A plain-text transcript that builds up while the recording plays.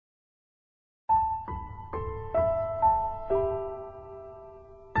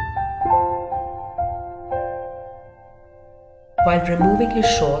While removing his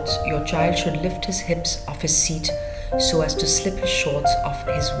shorts, your child should lift his hips off his seat so as to slip his shorts off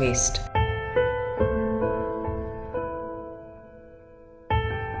his waist.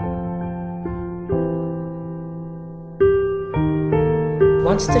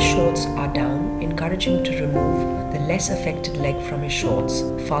 Once the shorts are down, encourage him to remove the less affected leg from his shorts,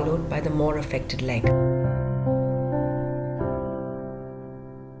 followed by the more affected leg.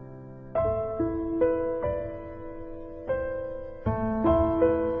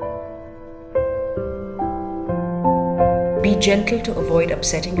 Be gentle to avoid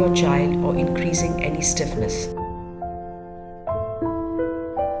upsetting your child or increasing any stiffness.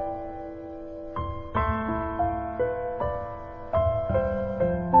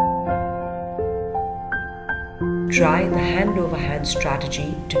 Try the hand-over-hand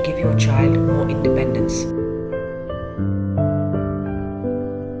strategy to give your child more independence.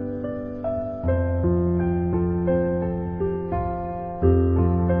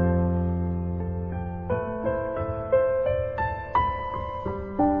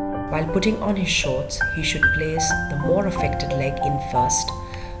 While putting on his shorts, he should place the more affected leg in first,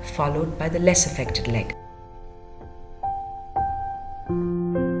 followed by the less affected leg.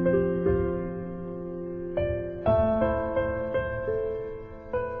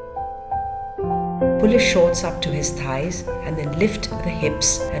 Pull his shorts up to his thighs and then lift the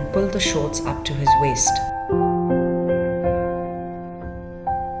hips and pull the shorts up to his waist.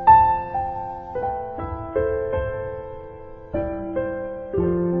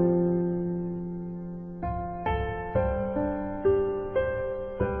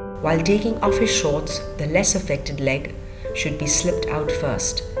 While taking off his shorts, the less affected leg should be slipped out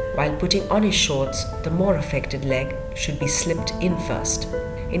first. While putting on his shorts, the more affected leg should be slipped in first.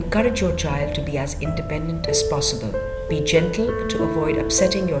 Encourage your child to be as independent as possible. Be gentle to avoid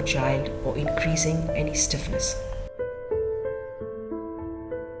upsetting your child or increasing any stiffness.